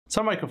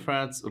So my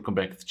friends, welcome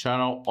back to the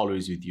channel,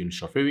 always with Younes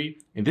Charfaoui.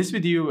 In this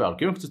video, we are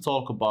going to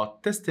talk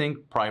about testing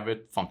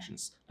private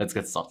functions. Let's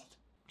get started.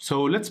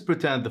 So let's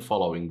pretend the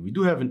following. We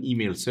do have an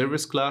email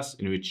service class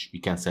in which we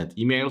can send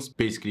emails.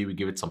 Basically, we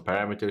give it some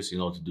parameters in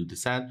order to do the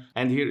send.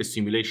 And here is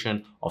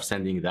simulation of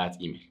sending that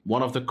email.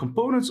 One of the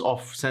components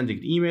of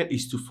sending the email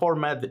is to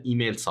format the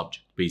email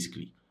subject,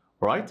 basically.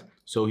 All right?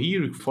 So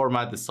here we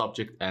format the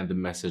subject and the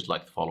message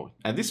like the following.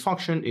 And this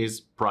function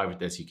is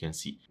private, as you can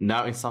see.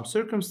 Now, in some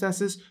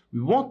circumstances, we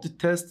want to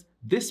test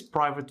this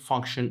private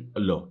function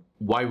alone.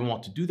 Why we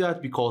want to do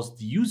that? Because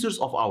the users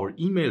of our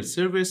email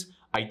service,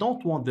 I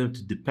don't want them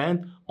to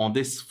depend on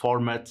this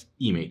format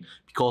email.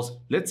 Because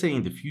let's say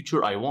in the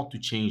future, I want to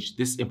change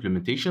this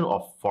implementation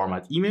of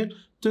format email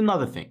to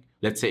another thing.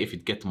 Let's say if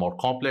it gets more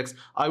complex,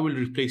 I will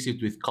replace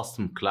it with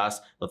custom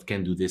class that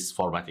can do this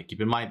formatting.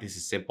 Keep in mind, this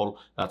is simple.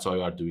 That's why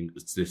we are doing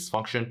this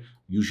function.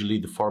 Usually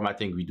the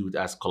formatting, we do it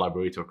as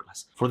collaborator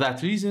class. For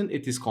that reason,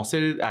 it is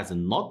considered as a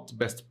not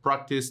best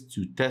practice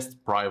to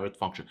test private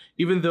function.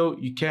 Even though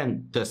you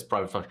can test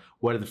private function,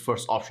 where the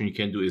first option you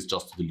can do is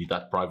just to delete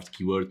that private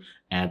keyword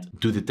and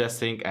do the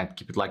testing and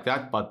keep it like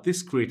that. But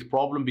this creates a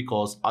problem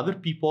because other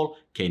people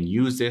can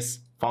use this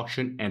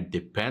function and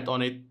depend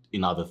on it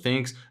in other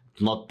things.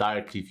 Not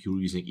directly if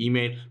you're using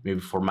email, maybe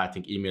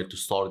formatting email to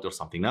store it or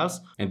something else.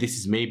 And this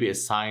is maybe a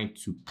sign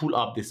to pull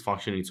up this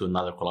function into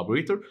another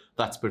collaborator.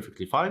 That's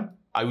perfectly fine.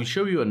 I will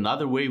show you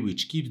another way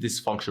which keeps this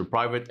function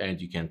private and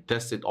you can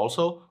test it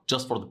also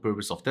just for the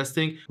purpose of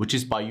testing, which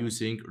is by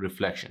using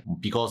reflection.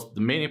 Because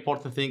the main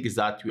important thing is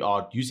that we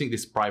are using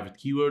this private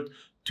keyword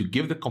to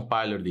give the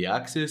compiler the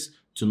access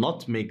to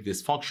not make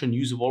this function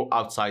usable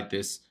outside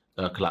this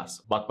class.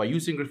 But by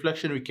using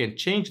reflection, we can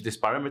change this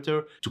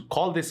parameter to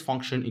call this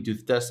function into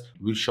the test.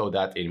 We'll show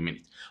that in a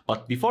minute.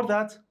 But before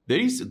that,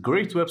 there is a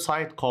great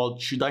website called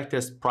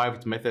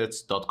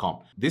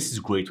shoulditestprivatemethods.com. This is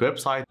a great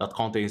website that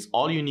contains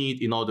all you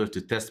need in order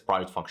to test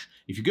private function.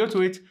 If you go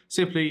to it,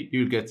 simply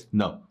you'll get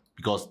no,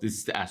 because this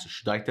is the answer.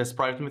 Should I test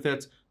private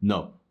methods?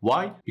 No.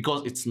 Why?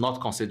 Because it's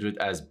not considered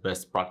as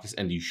best practice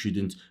and you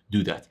shouldn't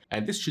do that.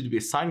 And this should be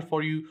a sign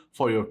for you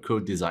for your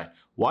code design.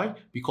 Why?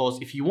 Because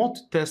if you want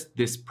to test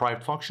this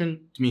private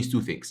function, it means two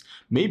things.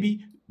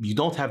 Maybe you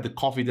don't have the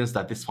confidence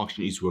that this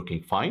function is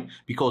working fine,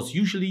 because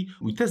usually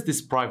we test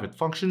this private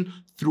function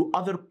through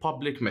other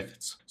public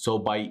methods. So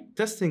by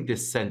testing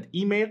this send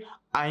email,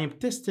 I am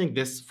testing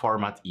this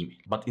format email.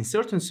 But in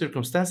certain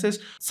circumstances,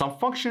 some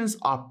functions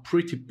are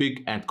pretty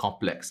big and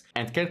complex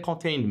and can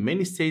contain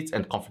many states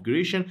and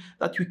configuration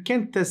that we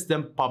can test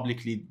them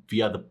publicly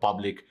via the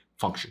public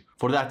function.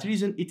 For that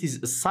reason, it is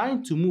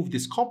assigned to move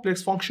this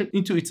complex function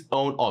into its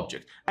own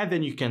object. And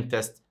then you can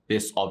test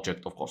this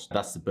object, of course.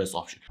 That's the best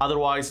option.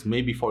 Otherwise,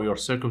 maybe for your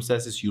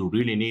circumstances, you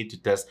really need to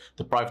test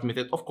the private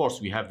method. Of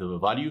course, we have the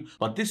value,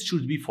 but this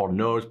should be for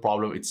nerd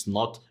problem. It's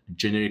not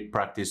generic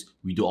practice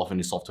we do often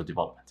in software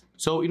development.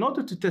 So in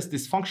order to test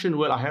this function,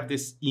 well, I have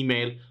this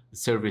email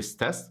service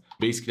test.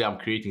 Basically, I'm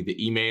creating the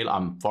email,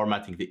 I'm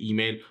formatting the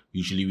email.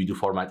 Usually we do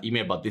format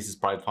email, but this is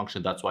private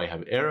function. That's why I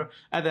have an error.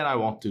 And then I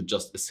want to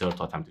just assert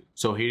what I'm doing.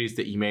 So here is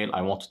the email.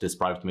 I want to test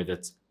private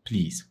methods,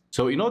 please.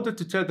 So in order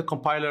to tell the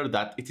compiler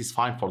that it is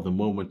fine for the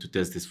moment to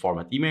test this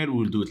format email, we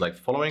will do it like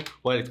the following.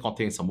 Well, it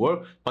contains some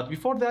work, but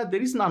before that,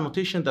 there is an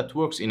annotation that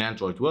works in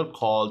Android well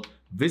called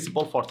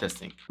visible for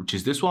testing, which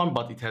is this one,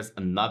 but it has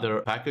another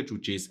package,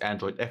 which is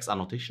Android X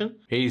annotation.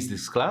 Here is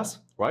this class,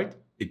 right?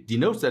 It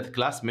denotes that the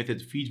class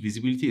method feed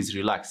visibility is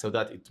relaxed so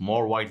that it's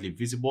more widely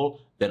visible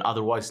than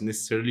otherwise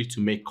necessarily to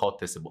make code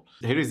testable.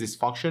 Here is this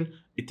function.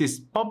 It is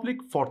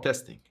public for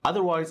testing.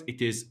 Otherwise,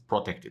 it is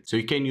protected. So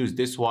you can use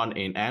this one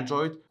in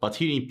Android, but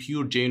here in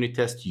pure JUnit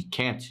test, you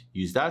can't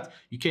use that.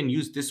 You can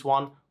use this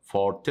one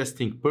for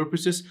testing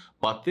purposes,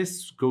 but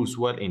this goes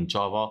well in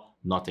Java,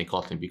 not in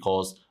Kotlin,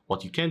 because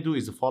what you can do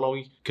is the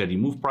following. You can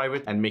remove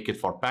private and make it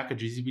for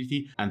package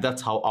visibility. And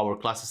that's how our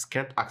classes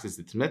can't access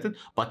this method,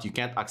 but you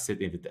can't access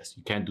it in the test.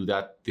 You can't do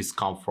that. This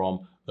comes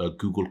from a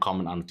Google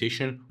Common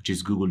Annotation, which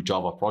is Google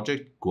Java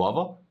project,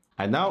 Guava.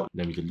 And now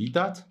let me delete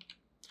that.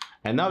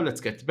 And now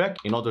let's get back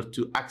in order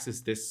to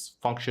access this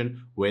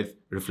function with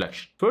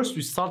reflection. First,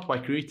 we start by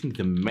creating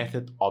the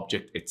method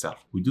object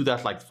itself. We do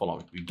that like the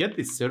following. We get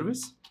this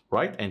service,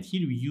 right? And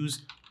here we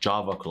use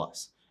Java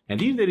class.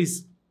 And here there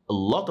is a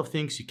lot of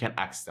things you can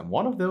access them.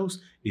 One of those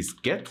is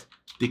get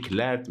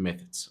declared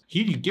methods.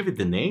 Here you give it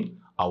the name.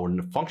 Our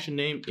function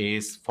name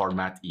is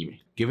format email.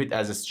 Give it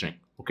as a string,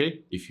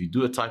 okay? If you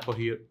do a typo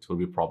here, it will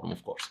be a problem,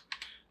 of course.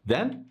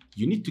 Then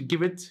you need to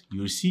give it,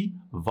 you'll see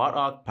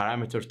var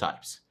parameter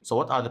types. So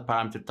what are the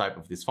parameter type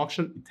of this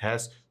function? It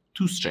has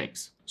two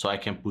strings. So I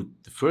can put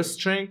the first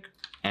string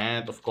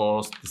and of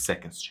course the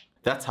second string.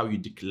 That's how you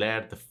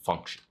declare the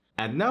function.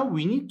 And now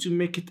we need to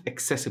make it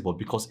accessible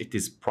because it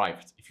is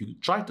private. If you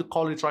try to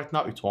call it right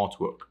now, it won't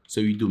work.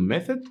 So you do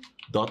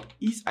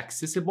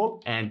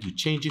method.isAccessible and you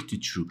change it to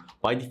true.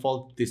 By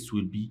default, this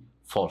will be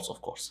false,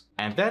 of course.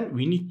 And then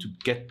we need to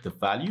get the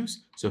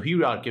values. So here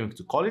we are going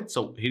to call it.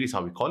 So here is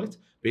how we call it.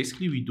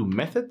 Basically, we do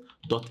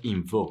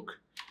method.invoke.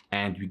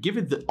 and we give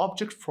it the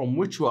object from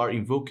which we are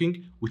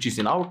invoking, which is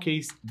in our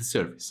case, the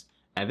service.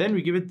 And then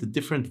we give it the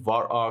different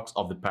var args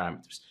of the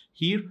parameters.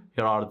 Here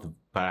are the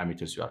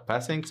parameters you are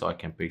passing, so I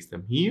can paste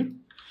them here.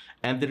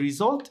 And the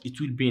result, it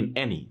will be in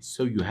any.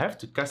 So you have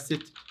to cast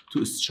it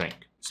to a string.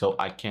 So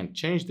I can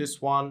change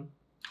this one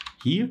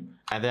here,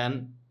 and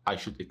then I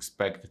should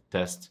expect the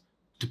test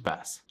to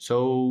pass.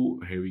 So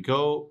here we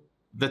go.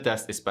 The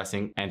test is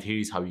passing, and here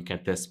is how you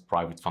can test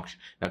private function.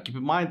 Now keep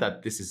in mind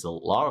that this is a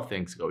lot of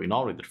things going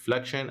on with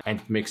reflection, and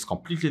it makes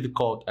completely the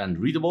code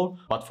unreadable.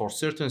 But for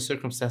certain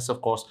circumstances,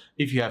 of course,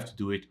 if you have to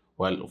do it,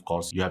 well, of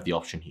course, you have the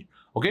option here.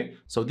 Okay,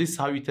 so this is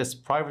how you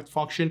test private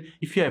function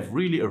if you have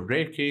really a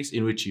rare case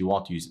in which you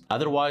want to use it.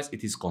 Otherwise,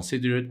 it is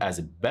considered as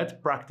a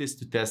bad practice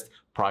to test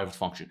private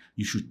function.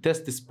 You should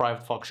test this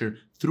private function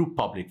through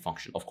public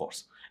function, of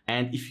course.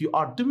 And if you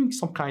are doing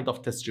some kind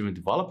of test-driven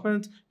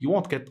development, you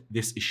won't get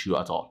this issue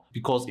at all.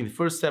 Because in the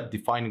first step,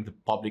 defining the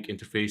public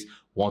interface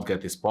won't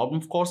get this problem,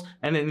 of course.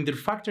 And then in the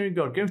refactoring,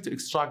 you are going to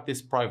extract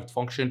this private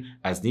function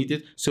as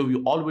needed. So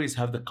you always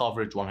have the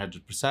coverage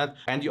 100%,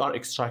 and you are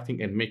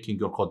extracting and making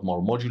your code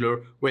more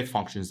modular with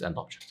functions and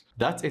objects.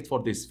 That's it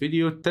for this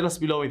video. Tell us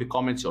below in the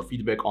comments your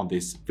feedback on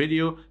this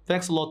video.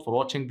 Thanks a lot for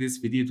watching this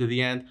video to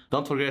the end.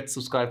 Don't forget to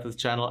subscribe to the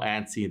channel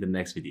and see you in the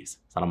next videos.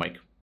 Salam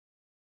alaikum.